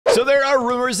So there are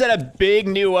rumors that a big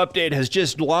new update has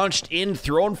just launched in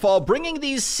Thronefall, bringing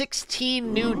these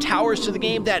 16 new towers to the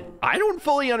game that I don't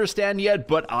fully understand yet,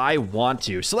 but I want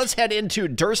to. So let's head into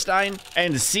Durstein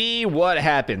and see what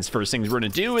happens. First things we're gonna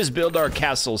do is build our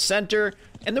castle center,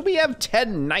 and then we have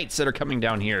 10 knights that are coming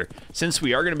down here. Since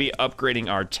we are gonna be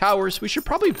upgrading our towers, we should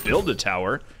probably build a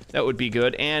tower. That would be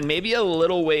good, and maybe a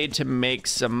little way to make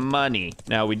some money.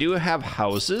 Now, we do have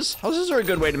houses. Houses are a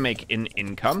good way to make an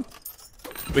income.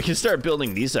 We can start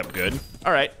building these up good.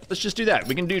 All right, let's just do that.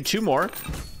 We can do 2 more.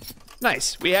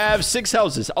 Nice, we have 6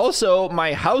 houses. Also,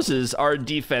 my houses are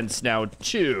defense now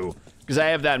too, because I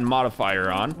have that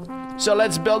modifier on. So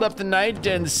let's build up the knight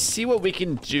and see what we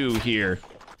can do here.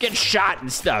 Get shot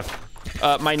and stuff.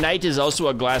 My knight is also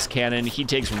a glass cannon. He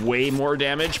takes way more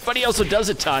damage, but he also does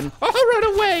a ton. Oh,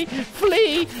 run away,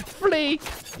 flee, flee.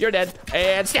 You're dead,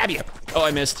 and stab you. Oh,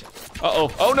 I missed.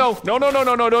 Uh-oh, oh no, no, no, no,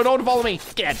 no, no, no, don't follow me.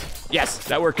 Get, yes,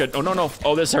 that worked good. Oh, no, no,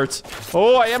 oh, this hurts.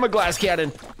 Oh, I am a glass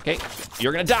cannon. Okay,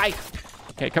 you're gonna die.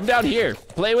 Okay, come down here.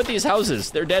 Play with these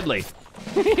houses, they're deadly.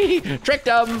 Tricked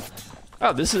them.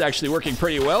 Oh, this is actually working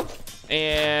pretty well.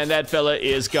 And that fella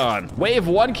is gone. Wave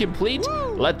 1 complete.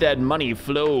 Let that money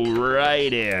flow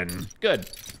right in. Good.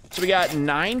 So we got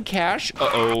 9 cash.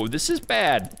 Uh-oh, this is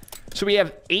bad. So we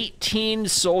have 18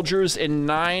 soldiers and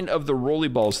 9 of the rolly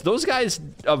balls. Those guys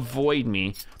avoid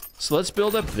me. So let's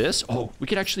build up this. Oh, we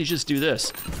could actually just do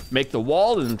this. Make the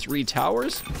wall and 3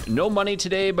 towers. No money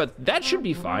today, but that should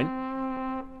be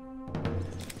fine.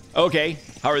 Okay,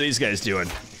 how are these guys doing?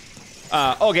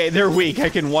 Okay, they're weak. I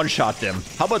can one-shot them.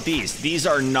 How about these? These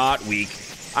are not weak.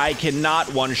 I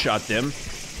cannot one-shot them.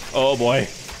 Oh boy.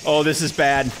 Oh, this is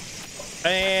bad.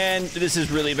 And this is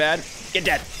really bad. Get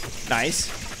dead.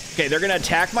 Nice. Okay, they're gonna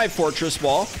attack my fortress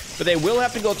wall, but they will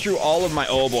have to go through all of my,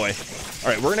 oh boy. All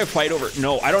right, we're gonna fight over,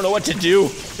 no, I don't know what to do.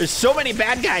 There's so many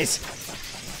bad guys.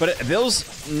 But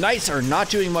those knights are not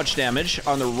doing much damage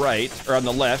on the right, or on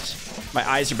the left. My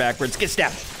eyes are backwards. Get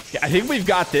stabbed. Yeah, I think we've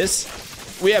got this.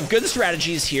 We have good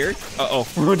strategies here.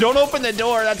 Uh-oh, don't open the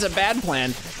door, that's a bad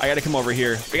plan. I gotta come over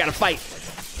here. We gotta fight.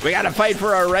 We gotta fight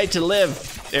for our right to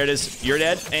live. There it is, you're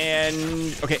dead, and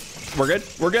okay, we're good,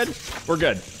 we're good, we're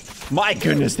good. My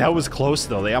goodness, that was close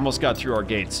though. They almost got through our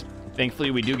gates. Thankfully,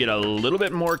 we do get a little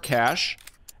bit more cash.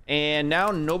 And now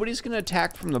nobody's gonna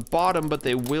attack from the bottom, but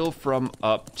they will from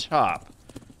up top.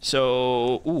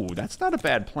 So, ooh, that's not a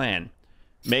bad plan.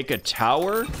 Make a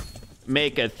tower,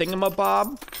 make a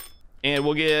thingamabob, and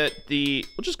we'll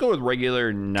just go with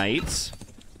regular knights.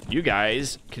 You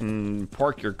guys can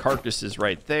park your carcasses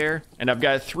right there. And I've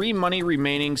got 3 money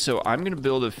remaining, so I'm gonna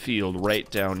build a field right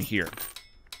down here.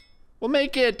 We'll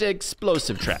make it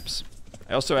explosive traps.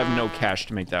 I also have no cash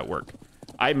to make that work.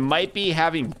 I might be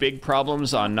having big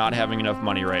problems on not having enough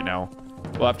money right now.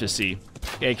 We'll have to see.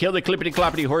 Okay, kill the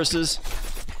clippity-cloppity horses.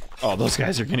 Oh, those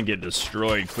guys are gonna get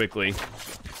destroyed quickly.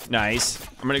 Nice.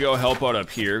 I'm gonna go help out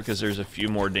up here because there's a few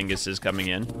more dinguses coming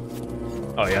in.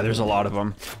 Oh yeah, there's a lot of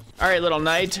them. All right, little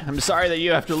knight, I'm sorry that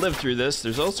you have to live through this.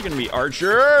 There's also gonna be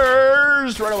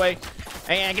archers. Run away.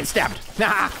 And get stabbed.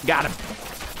 Nah, got him.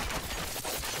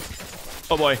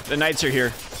 Oh boy, the knights are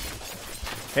here.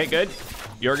 Okay, good.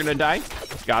 You're gonna die.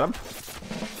 Got him.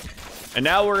 And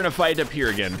now we're gonna fight up here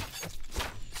again.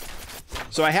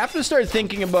 So I have to start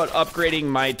thinking about upgrading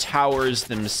my towers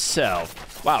themselves.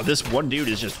 Wow, this one dude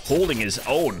is just holding his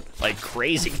own like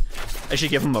crazy. I should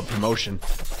give him a promotion.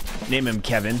 Name him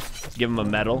Kevin. Give him a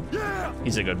medal.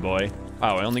 He's a good boy.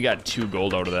 Wow, I only got 2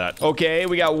 gold out of that. Okay,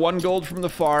 we got 1 gold from the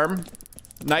farm.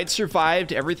 Knight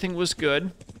survived. Everything was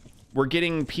good. We're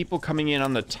getting people coming in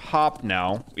on the top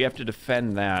now. We have to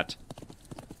defend that.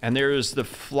 And there's the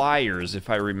flyers, if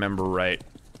I remember right.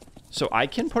 So I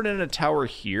can put in a tower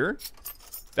here.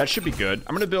 That should be good.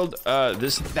 I'm gonna build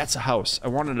this. That's a house. I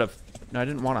wanted a... No, I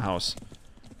didn't want a house.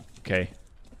 Okay.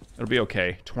 It'll be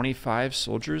okay. 25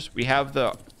 soldiers. We have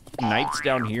the knights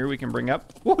down here we can bring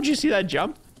up. Whoa, did you see that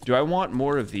jump? Do I want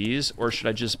more of these, or should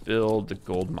I just build the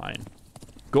gold mine?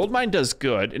 Gold mine does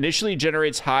good. Initially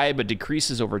generates high, but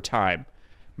decreases over time.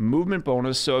 Movement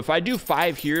bonus. So if I do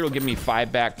 5 here, it'll give me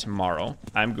 5 back tomorrow.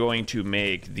 I'm going to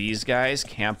make these guys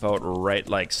camp out right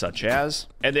like such as.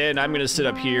 And then I'm gonna sit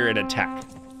up here and attack.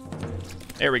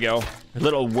 There we go.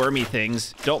 Little wormy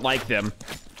things. Don't like them.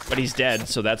 But he's dead,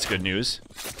 so that's good news.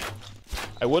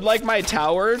 I would like my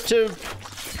tower to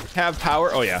have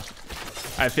power. Oh yeah.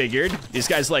 I figured. These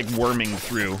guys like worming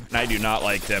through, and I do not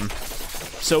like them.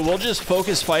 So we'll just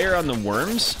focus fire on the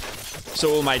worms. So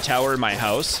will my tower and my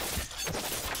house.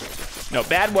 No,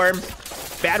 bad worm.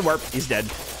 Bad worm. He's dead.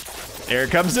 There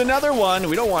comes another one.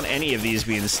 We don't want any of these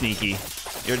being sneaky.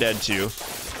 You're dead too.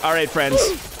 All right, friends.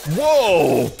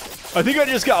 Whoa! I think I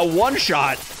just got one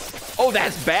shot. Oh,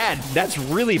 that's bad. That's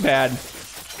really bad.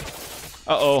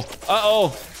 Uh-oh.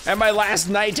 Uh-oh. And my last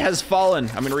knight has fallen.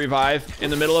 I'm gonna revive in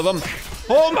the middle of them.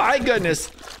 Oh my goodness.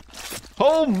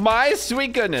 Oh my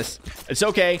sweet goodness. It's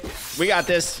okay. We got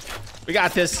this. We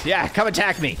got this. Yeah, come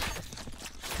attack me.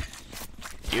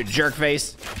 You jerk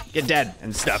face. Get dead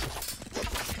and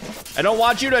stuff. I don't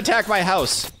want you to attack my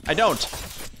house. I don't.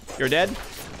 You're dead?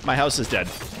 My house is dead.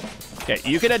 Okay,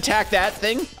 you can attack that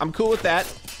thing. I'm cool with that.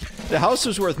 The house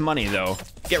was worth money, though.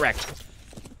 Get wrecked.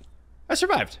 I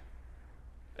survived.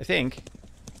 I think.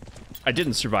 I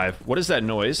didn't survive. What is that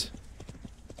noise?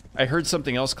 I heard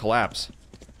something else collapse.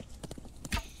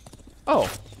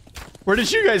 Oh. Where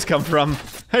did you guys come from?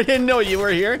 I didn't know you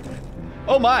were here.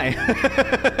 Oh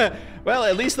my. Well,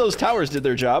 at least those towers did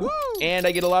their job, and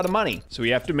I get a lot of money. So we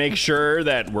have to make sure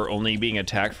that we're only being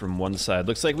attacked from one side.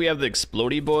 Looks like we have the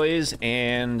explodey boys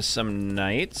and some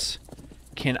knights.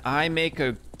 Can I make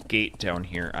a gate down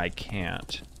here? I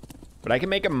can't. But I can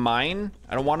make a mine.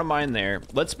 I don't want a mine there.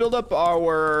 Let's build up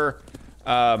our,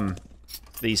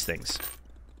 these things.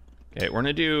 Okay, we're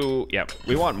gonna do, yep,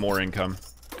 we want more income.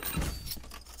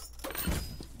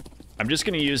 I'm just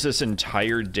gonna use this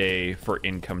entire day for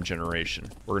income generation.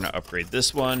 We're gonna upgrade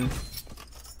this one.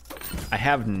 I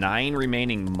have 9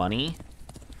 remaining money.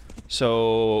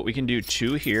 So we can do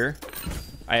 2 here.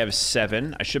 I have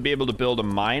 7. I should be able to build a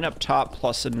mine up top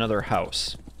plus another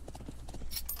house.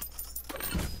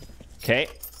 Okay,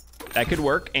 that could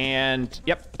work, and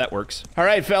yep, that works. All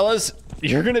right, fellas,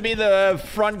 you're gonna be the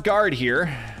front guard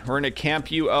here. We're gonna camp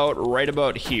you out right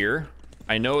about here.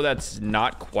 I know that's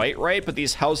not quite right, but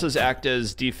these houses act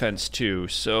as defense too,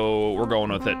 so we're going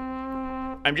with it.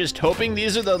 I'm just hoping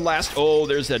these are the last, oh,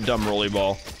 there's that dumb rolly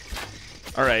ball.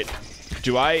 All right,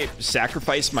 do I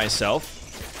sacrifice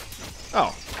myself?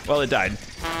 Oh, well, it died.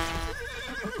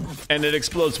 And it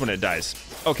explodes when it dies.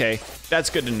 Okay, that's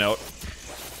good to note.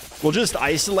 We'll just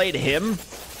isolate him,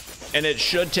 and it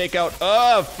should take out,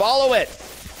 follow it.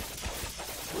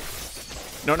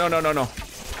 No, no, no, no, no.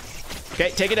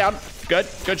 Okay, take it down. Good,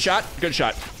 good shot, good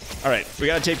shot. All right, we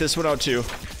gotta take this one out too.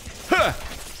 Huh,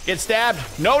 get stabbed.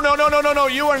 No, no, no, no, no, no,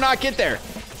 you are not get there.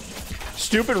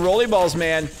 Stupid rolly balls,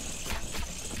 man.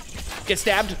 Get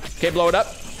stabbed. Okay, blow it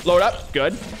up,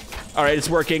 good. All right, it's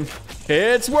working.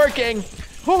 It's working.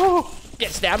 Oh,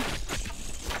 get stabbed.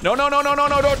 No, no, no, no, no,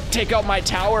 no, don't take out my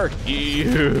tower.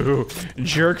 You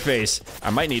jerk face. I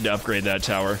might need to upgrade that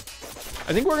tower.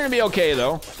 I think we're gonna be okay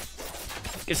though.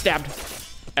 Get stabbed.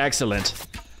 Excellent.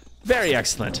 Very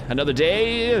excellent. Another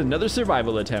day, another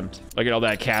survival attempt. Look at all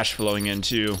that cash flowing in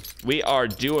too. We are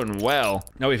doing well.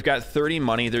 Now we've got 30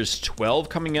 money. There's 12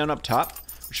 coming in up top,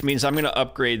 which means I'm gonna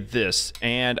upgrade this.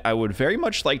 And I would very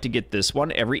much like to get this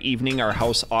one. Every evening our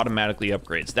house automatically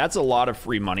upgrades. That's a lot of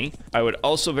free money. I would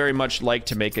also very much like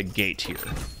to make a gate here.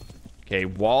 Okay,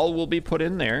 wall will be put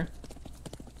in there.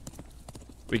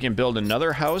 We can build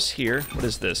another house here. What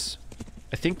is this?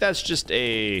 I think that's just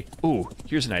a, ooh,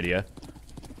 here's an idea.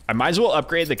 I might as well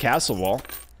upgrade the castle wall.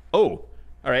 Oh,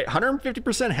 all right,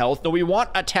 150% health. No, we want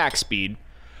attack speed.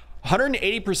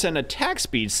 180% attack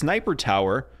speed, sniper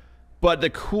tower, but the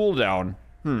cooldown,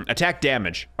 attack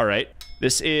damage, all right.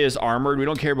 This is armored, we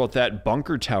don't care about that.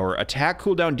 Bunker tower, attack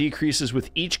cooldown decreases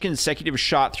with each consecutive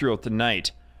shot throughout the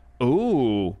night.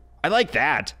 Ooh, I like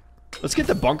that. Let's get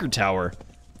the bunker tower.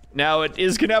 Now, it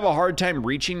is gonna have a hard time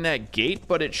reaching that gate,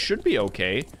 but it should be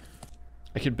okay.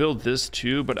 I could build this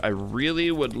too, but I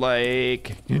really would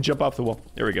like, jump off the wall.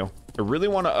 There we go. I really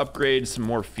want to upgrade some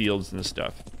more fields and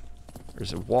stuff.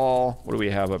 There's a wall. What do we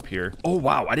have up here? Oh,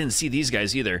 wow. I didn't see these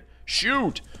guys either.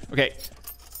 Shoot. Okay.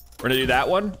 We're going to do that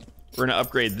one. We're going to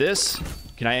upgrade this.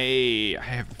 Can I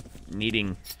have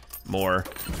needing more.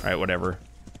 All right, whatever.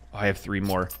 Oh, I have 3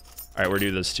 more. All right, we'll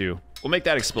do this too. We'll make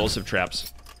that explosive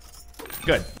traps.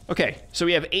 Good. Okay, so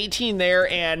we have 18 there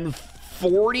and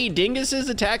 40 dinguses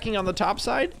attacking on the top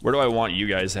side. Where do I want you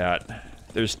guys at?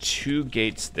 There's 2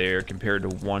 gates there compared to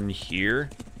 1 here.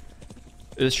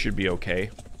 This should be okay,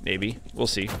 maybe. We'll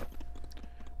see.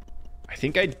 I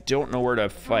think I don't know where to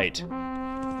fight.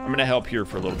 I'm gonna help here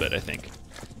for a little bit, I think.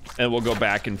 And we'll go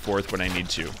back and forth when I need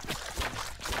to.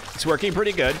 It's working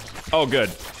pretty good. Oh, good.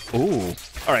 Ooh.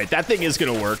 All right, that thing is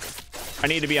gonna work. I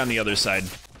need to be on the other side.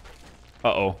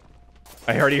 Uh-oh.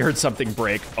 I already heard something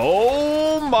break.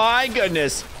 Oh my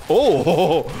goodness.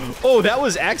 Oh, that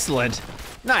was excellent.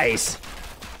 Nice.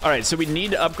 All right, so we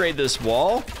need to upgrade this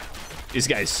wall. These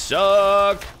guys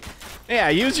suck. Yeah,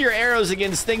 use your arrows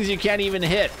against things you can't even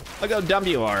hit. Look how dumb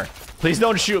you are. Please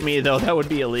don't shoot me though, that would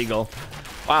be illegal.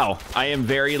 Wow, I am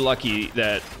very lucky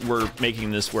that we're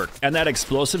making this work. And that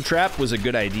explosive trap was a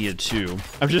good idea too.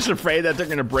 I'm just afraid that they're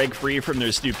gonna break free from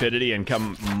their stupidity and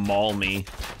come maul me.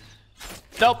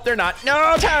 Nope, they're not.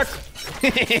 No, attack!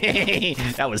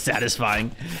 That was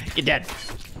satisfying. You're dead.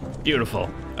 Beautiful.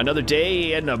 Another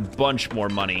day and a bunch more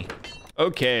money.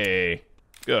 Okay,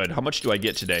 good. How much do I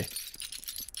get today?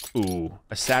 Ooh,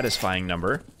 a satisfying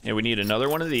number. And we need another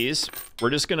one of these. We're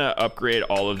just gonna upgrade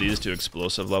all of these to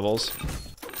explosive levels.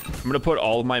 I'm gonna put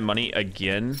all of my money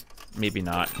again. Maybe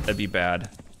not, that'd be bad.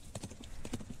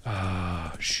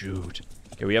 Ah, shoot.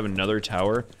 Okay, we have another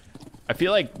tower. I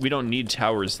feel like we don't need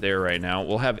towers there right now.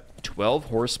 We'll have 12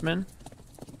 horsemen.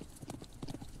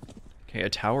 Okay, a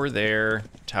tower there,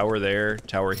 tower there,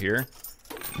 tower here.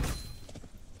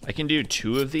 I can do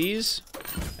 2 of these,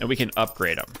 and we can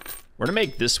upgrade them. We're gonna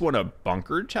make this one a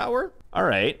bunker tower. All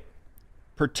right.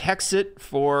 Protects it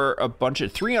for a bunch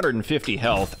of 350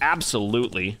 health.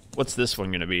 Absolutely. What's this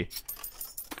one gonna be?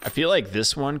 I feel like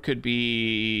this one could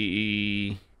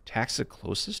be attacks the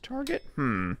closest target.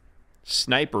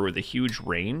 Sniper with a huge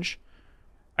range.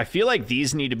 I feel like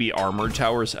these need to be armored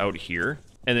towers out here.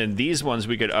 And then these ones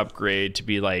we could upgrade to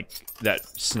be like that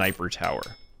sniper tower.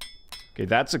 Okay,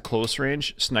 that's a close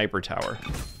range sniper tower.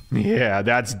 Yeah,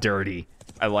 that's dirty.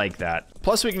 I like that.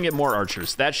 Plus we can get more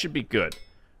archers. That should be good.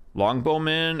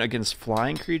 Longbowmen against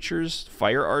flying creatures,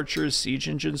 fire archers, siege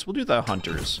engines. We'll do the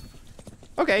hunters.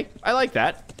 Okay, I like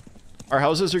that. Our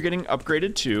houses are getting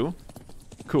upgraded too.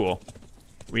 Cool.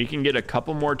 We can get a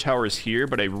couple more towers here,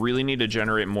 but I really need to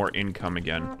generate more income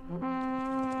again.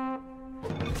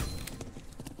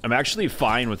 I'm actually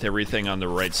fine with everything on the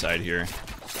right side here.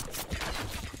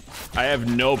 I have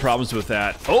no problems with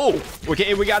that. Oh,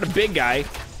 okay, we got a big guy.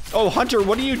 Oh, Hunter,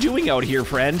 what are you doing out here,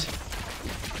 friend?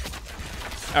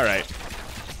 All right,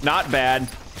 not bad.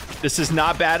 This is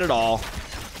not bad at all.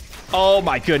 Oh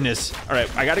my goodness. All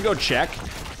right, I gotta go check.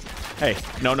 Hey,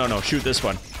 no, shoot this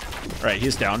one. All right,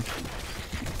 he's down.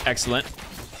 Excellent.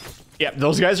 Yep,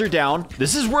 those guys are down.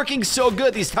 This is working so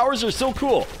good. These towers are so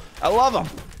cool. I love them.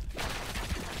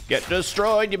 Get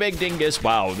destroyed, you big dingus.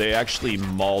 Wow, they actually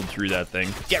mauled through that thing.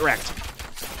 Get wrecked.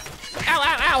 Ow,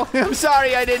 ow, ow. I'm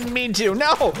sorry, I didn't mean to.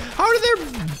 No, how do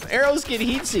their arrows get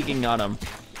heat-seeking on them?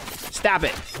 Stop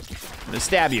it. I'm gonna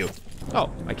stab you.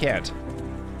 Oh, I can't.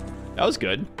 That was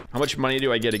good. How much money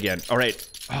do I get again? All right.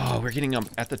 Oh, we're getting them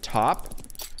at the top.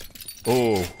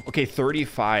 Oh, okay,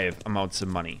 35 amounts of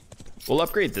money. We'll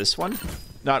upgrade this one.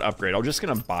 Not upgrade, I'm just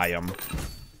gonna buy them.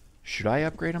 Should I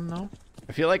upgrade them though?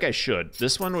 I feel like I should.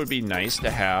 This one would be nice to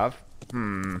have.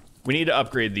 We need to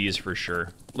upgrade these for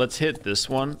sure. Let's hit this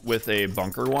one with a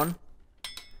bunker one.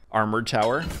 Armored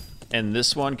tower. And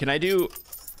this one,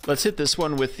 let's hit this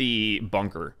one with the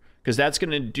bunker. Because that's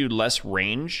gonna do less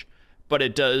range, but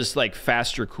it does like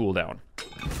faster cooldown.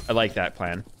 I like that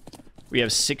plan. We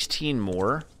have 16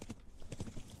 more.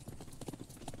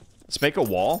 Let's make a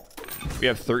wall. We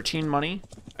have 13 money.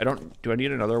 Do I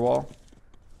need another wall?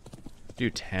 Do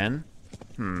 10?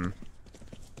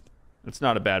 That's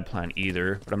not a bad plan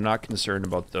either, but I'm not concerned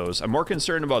about those. I'm more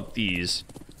concerned about these.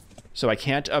 So I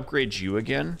can't upgrade you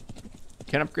again.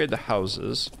 Can't upgrade the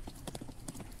houses.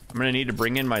 I'm gonna need to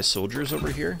bring in my soldiers over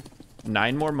here.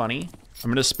 9 more money. I'm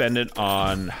gonna spend it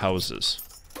on houses.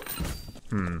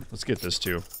 Let's get this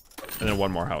too. And then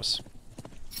 1 more house.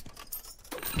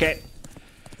 Okay.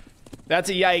 That's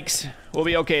a yikes. We'll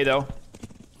be okay though.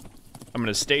 I'm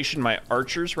gonna station my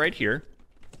archers right here.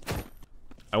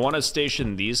 I want to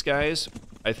station these guys.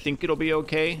 I think it'll be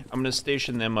okay. I'm gonna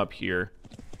station them up here.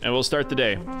 And we'll start the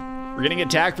day. We're getting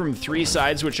attacked from 3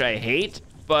 sides, which I hate,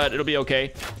 but it'll be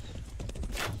okay.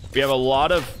 We have a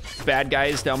lot of bad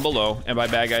guys down below. And by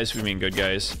bad guys, we mean good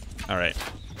guys. All right.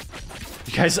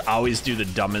 You guys always do the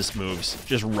dumbest moves.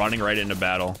 Just running right into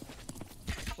battle.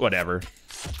 Whatever.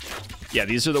 Yeah,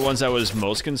 these are the ones I was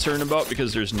most concerned about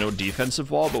because there's no defensive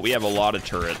wall, but we have a lot of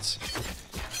turrets.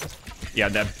 Yeah,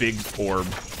 that big orb.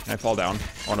 Can I fall down?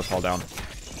 I want to fall down.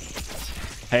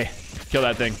 Hey, kill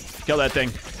that thing. Kill that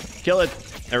thing. Kill it.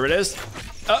 There it is.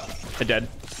 Oh, I dead.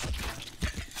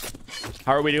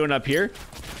 How are we doing up here?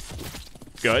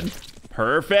 Good.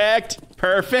 Perfect.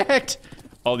 Perfect.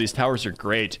 Oh, these towers are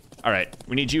great. All right,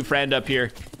 we need you, friend, up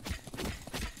here.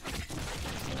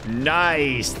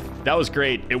 Nice. That was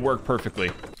great. It worked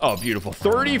perfectly. Oh, beautiful.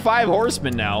 35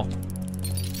 horsemen now.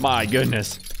 My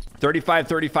goodness. 35,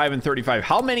 35, and 35.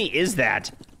 How many is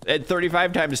that? At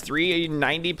 35 times 3,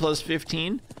 90 plus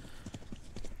 15?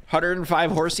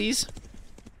 105 horsies?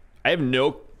 I have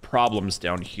no problems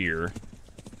down here.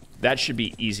 That should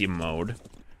be easy mode.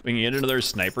 We can get another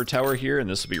sniper tower here, and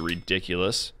this will be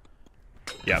ridiculous.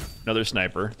 Yep, another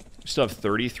sniper. We still have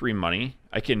 33 money.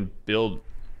 I can build...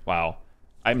 Wow.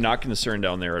 I'm not concerned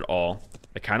down there at all.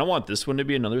 I kind of want this one to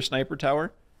be another sniper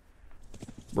tower.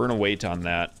 We're gonna wait on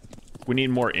that. We need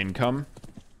more income.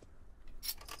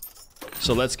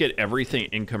 So let's get everything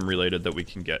income related that we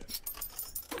can get.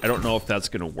 I don't know if that's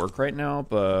gonna work right now,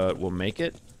 but we'll make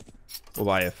it. We'll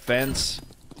buy a fence.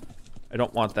 I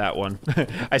don't want that one.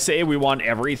 I say we want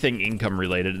everything income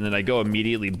related, and then I go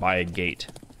immediately buy a gate.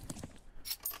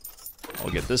 I'll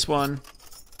get this one.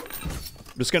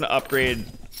 I'm just gonna upgrade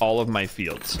all of my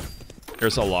fields.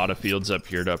 There's a lot of fields up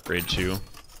here to upgrade to.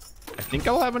 I think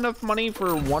I'll have enough money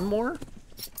for one more.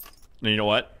 And you know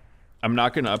what? I'm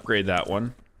not gonna upgrade that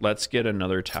one. Let's get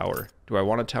another tower. Do I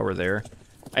want a tower there?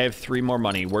 I have 3 more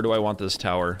money. Where do I want this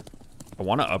tower? I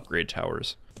want to upgrade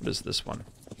towers. What is this one?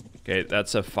 Okay,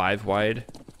 that's a 5 wide.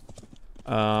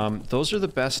 Those are the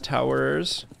best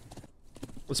towers.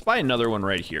 Let's buy another one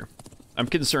right here. I'm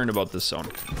concerned about this zone.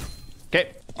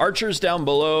 Okay, archers down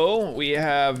below. We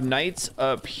have knights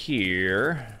up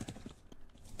here.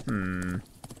 All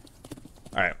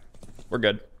right, we're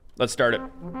good. Let's start it.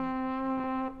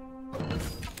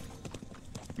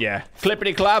 Yeah,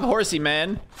 clippity clop, horsey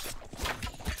man.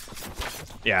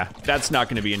 Yeah, that's not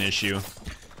gonna be an issue.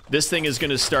 This thing is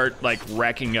gonna start like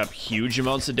racking up huge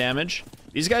amounts of damage.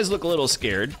 These guys look a little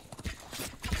scared.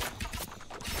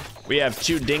 We have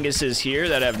 2 dinguses here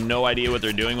that have no idea what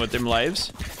they're doing with their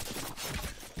lives.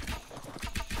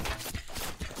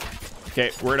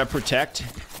 Okay, we're gonna protect.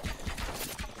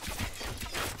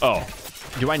 Oh,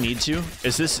 do I need to?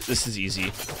 This is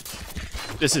easy.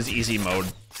 This is easy mode.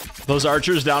 Those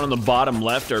archers down on the bottom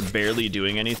left are barely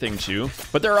doing anything too.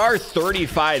 But there are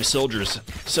 35 soldiers,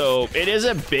 so it is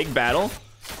a big battle.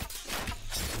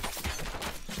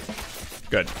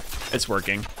 Good, it's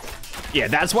working. Yeah,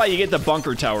 that's why you get the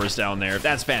bunker towers down there.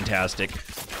 That's fantastic.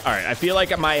 All right, I feel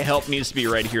like my help needs to be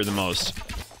right here the most.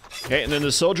 Okay, and then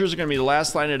the soldiers are gonna be the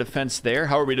last line of defense there.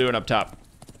 How are we doing up top?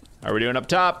 How are we doing up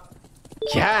top?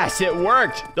 Yes, it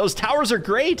worked. Those towers are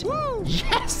great. Woo.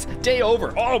 Yes, day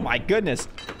over. Oh my goodness.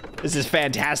 This is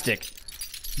fantastic.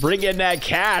 Bring in that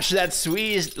cash, that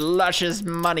sweet, luscious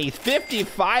money.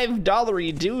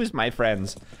 $55 dues, my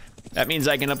friends. That means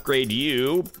I can upgrade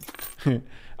you.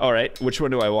 All right, which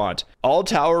one do I want? All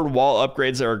tower wall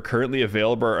upgrades that are currently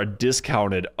available are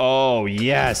discounted. Oh,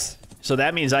 yes. So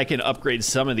that means I can upgrade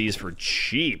some of these for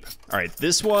cheap. All right,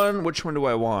 this one, which one do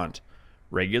I want?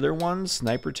 Regular one,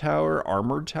 sniper tower,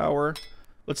 armored tower.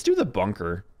 Let's do the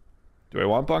bunker. Do I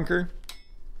want bunker?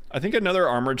 I think another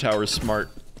armored tower is smart.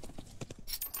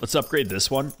 Let's upgrade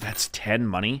this one. That's 10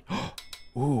 money.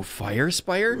 Ooh, fire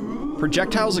spire?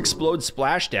 Projectiles explode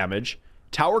splash damage.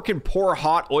 Tower can pour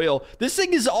hot oil. This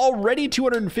thing is already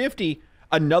 250.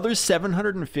 Another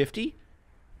 750?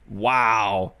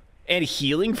 Wow. And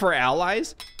healing for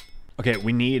allies? Okay,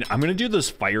 I'm gonna do this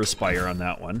fire spire on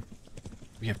that one.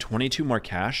 We have 22 more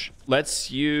cash.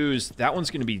 Let's use, that one's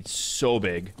gonna be so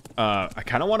big. I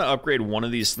kinda wanna upgrade one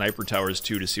of these sniper towers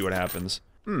too to see what happens.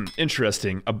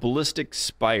 Interesting, a ballistic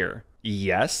spire.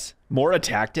 Yes, more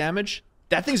attack damage.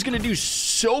 That thing's gonna do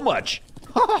so much.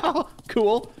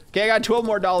 Cool. Okay, I got 12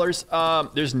 more dollars.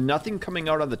 There's nothing coming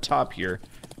out on the top here.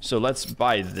 So let's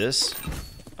buy this.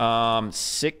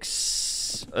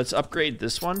 6, let's upgrade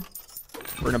this one.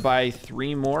 We're gonna buy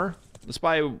 3 more. Let's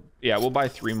buy, yeah, we'll buy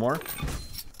 3 more.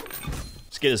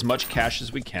 Let's get as much cash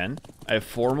as we can. I have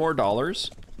 4 more dollars.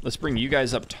 Let's bring you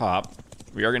guys up top.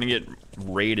 We are gonna get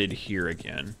raided here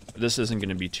again. This isn't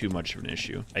gonna be too much of an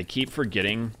issue. I keep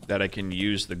forgetting that I can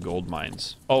use the gold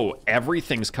mines. Oh,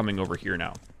 everything's coming over here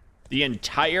now. The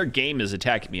entire game is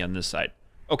attacking me on this side.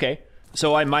 Okay,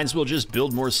 so I might as well just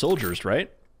build more soldiers,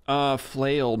 right?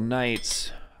 Flail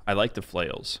knights. I like the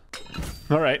flails.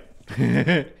 All right.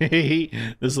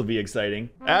 This will be exciting.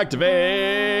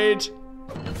 Activate!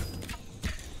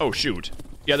 Oh, shoot.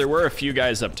 Yeah, there were a few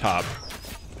guys up top.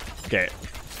 Okay.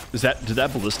 Did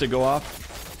that ballista go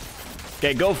off?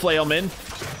 Okay, go flailman.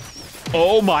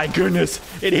 Oh my goodness.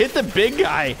 It hit the big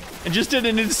guy and just did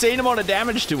an insane amount of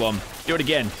damage to him. Do it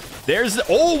again. There's the,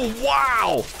 oh,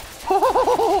 wow.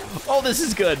 Oh, this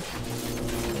is good.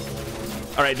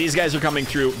 All right, these guys are coming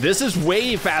through. This is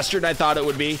way faster than I thought it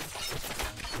would be.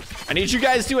 I need you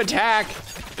guys to attack.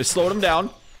 Just slow them down.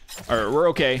 All right, we're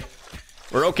okay.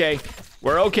 We're okay.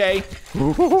 We're okay.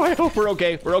 Ooh, I hope we're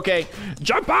okay. We're okay.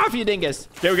 Jump off, you dingus.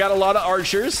 Okay, we got a lot of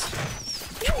archers.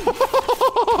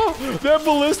 That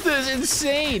ballista is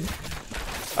insane.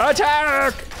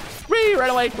 Attack! Whee, run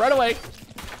away, run away.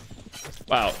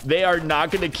 Wow, they are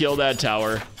not gonna kill that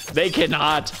tower. They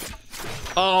cannot.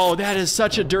 Oh, that is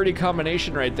such a dirty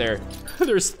combination right there.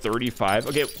 There's 35.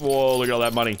 Okay, whoa, look at all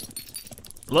that money.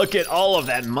 Look at all of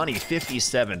that money,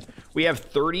 57. We have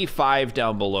 35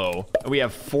 down below, and we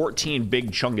have 14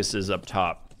 big chunguses up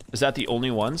top. Is that the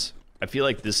only ones? I feel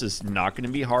like this is not going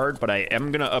to be hard, but I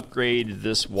am going to upgrade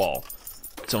this wall.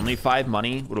 It's only 5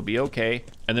 money. It'll be okay.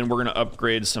 And then we're going to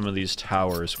upgrade some of these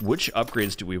towers. Which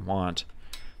upgrades do we want?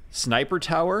 Sniper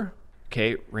tower.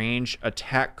 Okay, range,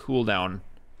 attack, cooldown.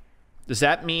 Does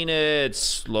that mean it's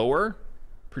slower?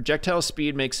 Projectile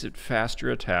speed makes it faster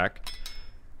attack.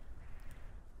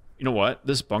 You know what?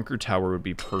 This bunker tower would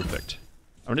be perfect.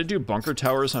 I'm going to do bunker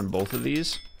towers on both of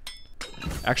these.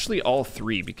 Actually, all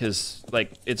 3, because,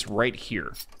 like, it's right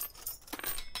here.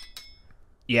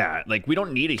 Yeah, like, we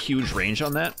don't need a huge range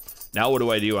on that. Now what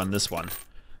do I do on this one?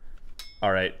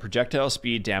 All right, projectile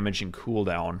speed, damage, and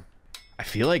cooldown. I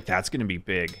feel like that's going to be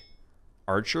big.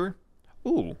 Archer?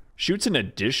 Ooh, shoots an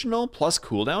additional plus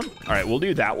cooldown? All right, we'll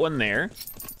do that one there.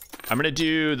 I'm going to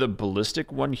do the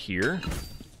ballistic one here.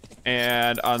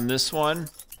 And on this one...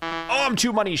 Oh, I'm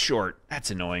 2 money short.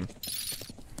 That's annoying.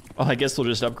 Well, I guess we'll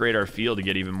just upgrade our field to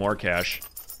get even more cash.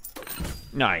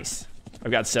 Nice.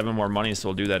 I've got 7 more money, so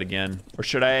we'll do that again. Or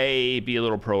should I be a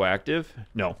little proactive?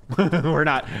 No, we're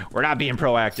not being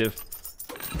proactive.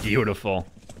 Beautiful.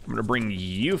 I'm gonna bring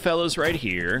you fellas right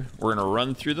here. We're gonna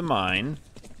run through the mine.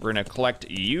 We're gonna collect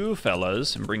you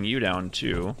fellas and bring you down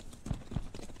too.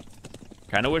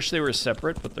 Kinda wish they were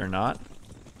separate, but they're not.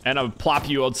 And I'll plop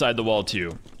you outside the wall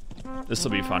too. This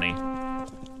will be funny.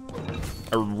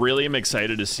 I really am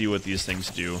excited to see what these things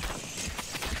do.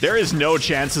 There is no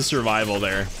chance of survival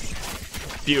there.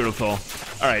 Beautiful.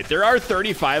 All right, there are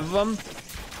 35 of them,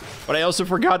 but I also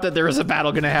forgot that there is a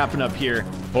battle gonna happen up here.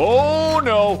 Oh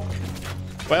no.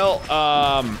 Well,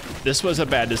 this was a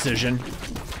bad decision.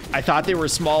 I thought they were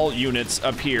small units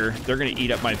up here. They're gonna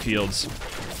eat up my fields.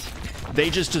 They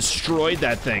just destroyed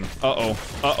that thing. Uh-oh,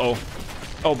 uh-oh.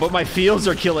 Oh, but my fields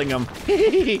are killing them.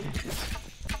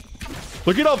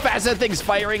 Look at how fast that thing's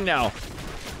firing now.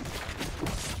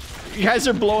 You guys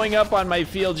are blowing up on my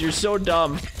fields. You're so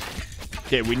dumb.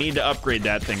 Okay, we need to upgrade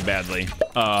that thing badly.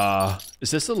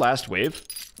 Is this the last wave?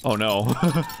 Oh no.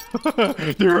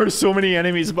 There are so many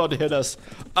enemies about to hit us.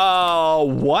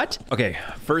 What? Okay,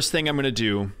 first thing I'm gonna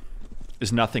do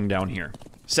is nothing down here.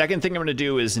 Second thing I'm gonna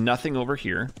do is nothing over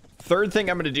here. Third thing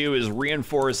I'm gonna do is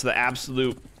reinforce the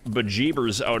absolute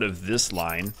bejeebers out of this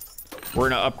line. We're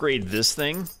gonna upgrade this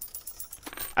thing.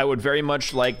 I would very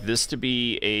much like this to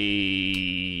be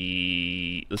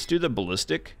a... Let's do the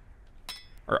ballistic.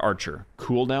 Or archer.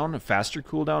 Cooldown, a faster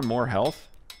cooldown, more health.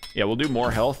 Yeah, we'll do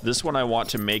more health. This one I want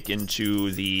to make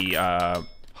into the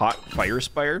hot fire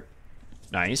spire.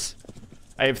 Nice.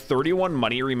 I have 31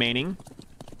 money remaining.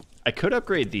 I could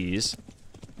upgrade these.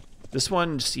 This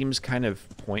one seems kind of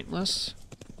pointless.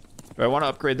 Do I want to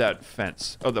upgrade that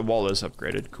fence? Oh, the wall is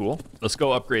upgraded. Cool. Let's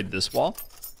go upgrade this wall.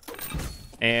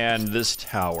 And this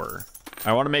tower.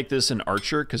 I want to make this an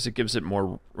archer because it gives it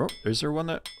more... Oh, is there one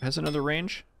that has another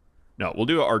range? No, we'll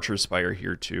do an archer spire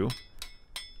here too.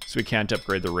 So we can't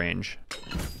upgrade the range.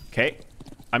 Okay.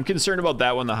 I'm concerned about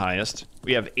that one the highest.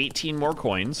 We have 18 more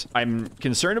coins. I'm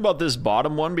concerned about this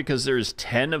bottom one because there's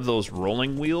 10 of those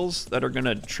rolling wheels that are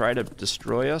gonna try to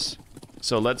destroy us.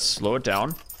 So let's slow it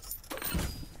down.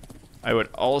 I would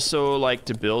also like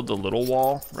to build a little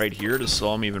wall right here to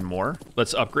slow them even more.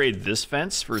 Let's upgrade this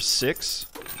fence for 6.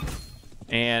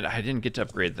 And I didn't get to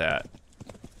upgrade that.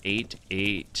 8,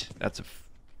 8. That's a...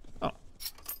 Oh.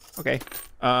 Okay.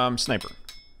 Sniper.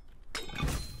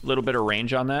 A little bit of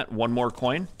range on that. 1 more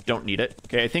coin. Don't need it.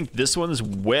 Okay, I think this one's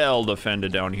well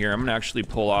defended down here. I'm gonna actually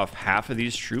pull off half of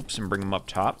these troops and bring them up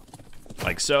top.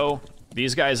 Like so.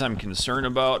 These guys I'm concerned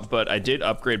about, but I did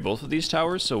upgrade both of these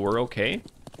towers, so we're okay.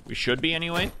 We should be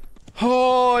anyway.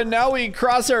 Oh, and now we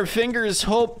cross our fingers,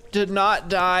 hope to not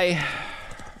die.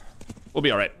 We'll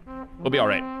be all right. We'll be all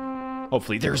right.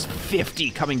 Hopefully. There's 50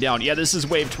 coming down. Yeah, this is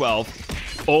wave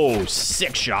 12. Oh,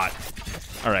 6 shot.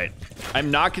 All right. I'm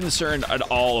not concerned at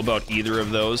all about either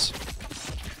of those.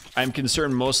 I'm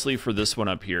concerned mostly for this one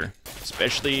up here,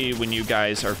 especially when you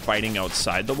guys are fighting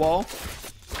outside the wall.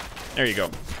 There you go.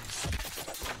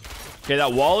 Okay,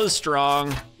 that wall is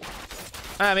strong.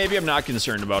 Maybe I'm not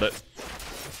concerned about it.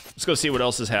 Let's go see what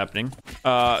else is happening.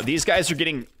 These guys are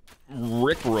getting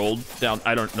rickrolled down.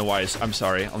 I don't know why. I'm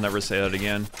sorry. I'll never say that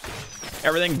again.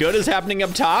 Everything good is happening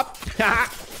up top.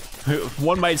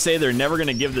 One might say they're never going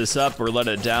to give this up or let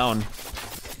it down.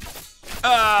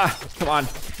 Come on.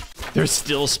 They're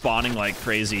still spawning like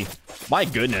crazy. My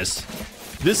goodness.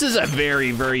 This is a very,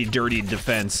 very dirty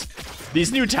defense.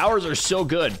 These new towers are so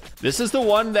good. This is the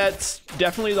one that's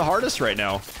definitely the hardest right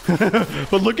now.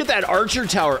 But look at that archer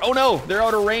tower. Oh no, they're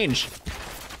out of range.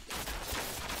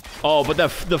 Oh, but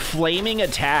the flaming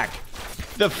attack.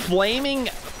 The flaming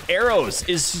arrows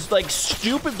is like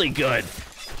stupidly good.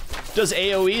 Does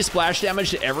AoE splash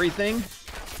damage to everything?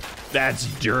 That's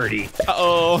dirty.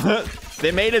 Uh-oh.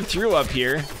 They made it through up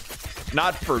here.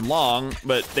 Not for long,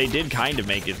 but they did kind of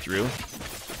make it through.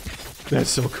 That's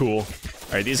so cool.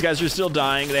 All right, these guys are still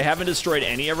dying. They haven't destroyed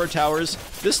any of our towers.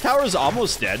 This tower is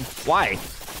almost dead. Why?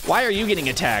 Why are you getting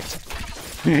attacked?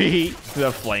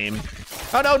 The flame.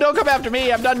 Oh no, don't come after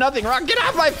me. I've done nothing wrong. Get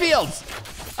off my fields.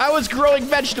 I was growing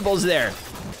vegetables there.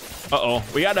 Uh-oh,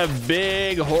 we got a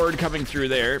big horde coming through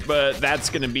there, but that's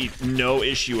gonna be no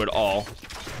issue at all.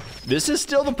 This is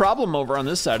still the problem over on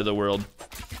this side of the world.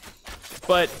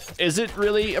 But is it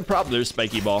really a problem? There's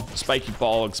Spiky Ball. Spiky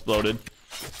Ball exploded.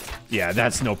 Yeah,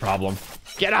 that's no problem.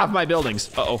 Get off my buildings.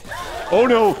 Uh-oh. Oh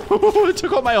no, it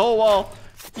took out my whole wall.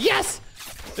 Yes,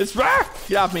 it's,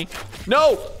 get off me.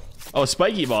 No. Oh,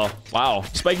 Spiky Ball, wow.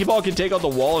 Spiky Ball can take out the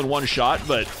wall in one shot,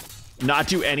 but not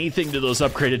do anything to those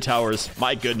upgraded towers.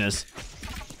 My goodness.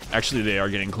 Actually, they are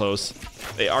getting close.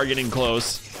 They are getting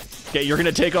close. Okay, you're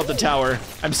gonna take out the tower.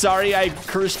 I'm sorry I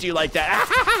cursed you like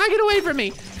that. Get away from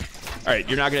me. All right,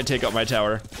 you're not gonna take out my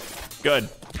tower. Good.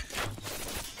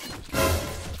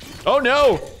 Oh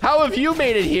no, how have you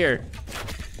made it here?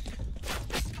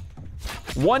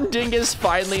 One dingus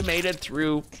finally made it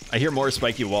through. I hear more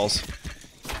spiky walls.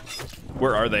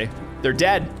 Where are they? They're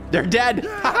dead, they're dead.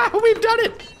 We've done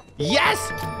it.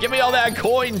 Yes, give me all that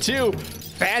coin too.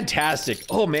 Fantastic.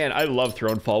 Oh man, I love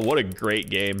Thronefall, what a great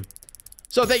game.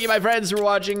 So thank you, my friends, for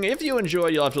watching. If you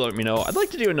enjoyed, you'll have to let me know. I'd like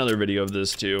to do another video of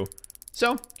this too.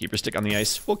 So keep your stick on the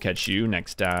ice. We'll catch you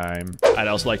next time. I'd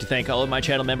also like to thank all of my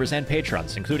channel members and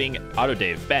patrons, including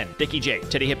AutoDave, Ben, Dickie J,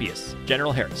 Teddy Hippias,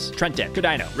 General Harris, Trenton,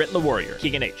 Kodino, Ritla Warrior,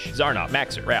 Keegan H, Zarnov,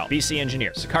 Maxer, Ral, BC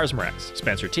Engineers, Cars Morex,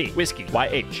 Spencer T, Whiskey,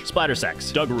 YH,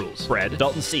 Splattersex, Doug Rules, Fred,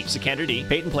 Dalton C, Sikander D,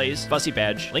 Peyton Plays, Fussy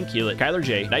Badge, Link Hewlett, Kyler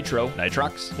J, Nitro,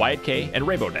 Nitrox, Wyatt K, and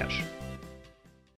Rainbow Dash.